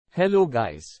Hello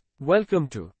guys. Welcome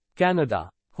to Canada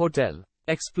Hotel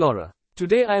Explorer.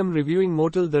 Today I am reviewing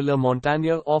Motel de la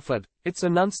montagne Orford. It's a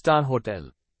non-star hotel.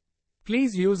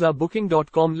 Please use our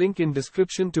booking.com link in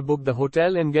description to book the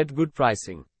hotel and get good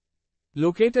pricing.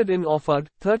 Located in Orford,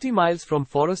 30 miles from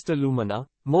Foresta Lumina,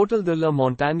 Motel de la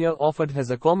montagne Orford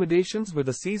has accommodations with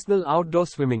a seasonal outdoor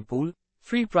swimming pool,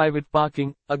 free private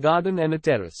parking, a garden and a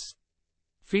terrace.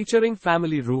 Featuring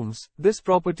family rooms, this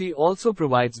property also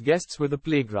provides guests with a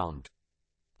playground.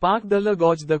 Parc de la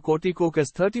Gorge de Coaticook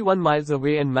is 31 miles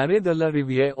away and Marais de la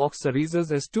Riviere aux Cerises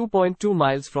is 2.2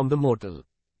 miles from the motel.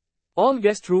 All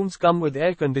guest rooms come with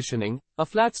air conditioning, a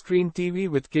flat-screen TV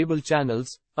with cable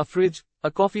channels, a fridge, a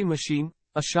coffee machine,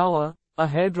 a shower, a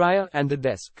hairdryer and a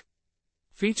desk.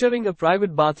 Featuring a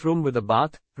private bathroom with a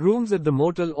bath, rooms at the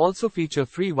motel also feature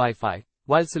free Wi-Fi,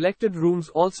 while selected rooms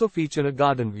also feature a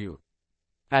garden view.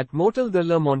 At Motel de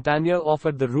la montagne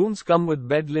Orford, the rooms come with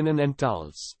bed linen and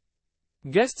towels.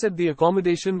 Guests at the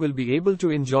accommodation will be able to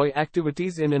enjoy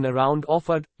activities in and around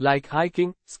Orford, like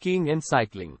hiking, skiing and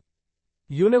cycling.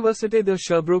 Université de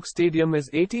Sherbrooke Stadium is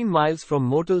 18 miles from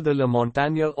Motel de la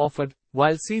montagne Orford,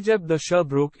 while Cégep de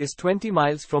Sherbrooke is 20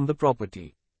 miles from the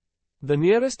property. The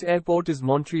nearest airport is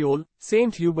Montreal,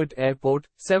 St. Hubert Airport,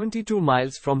 72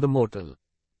 miles from the motel.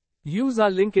 Use our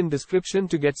link in description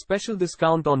to get special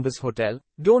discount on this hotel.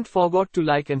 Don't forget to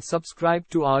like and subscribe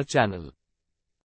to our channel.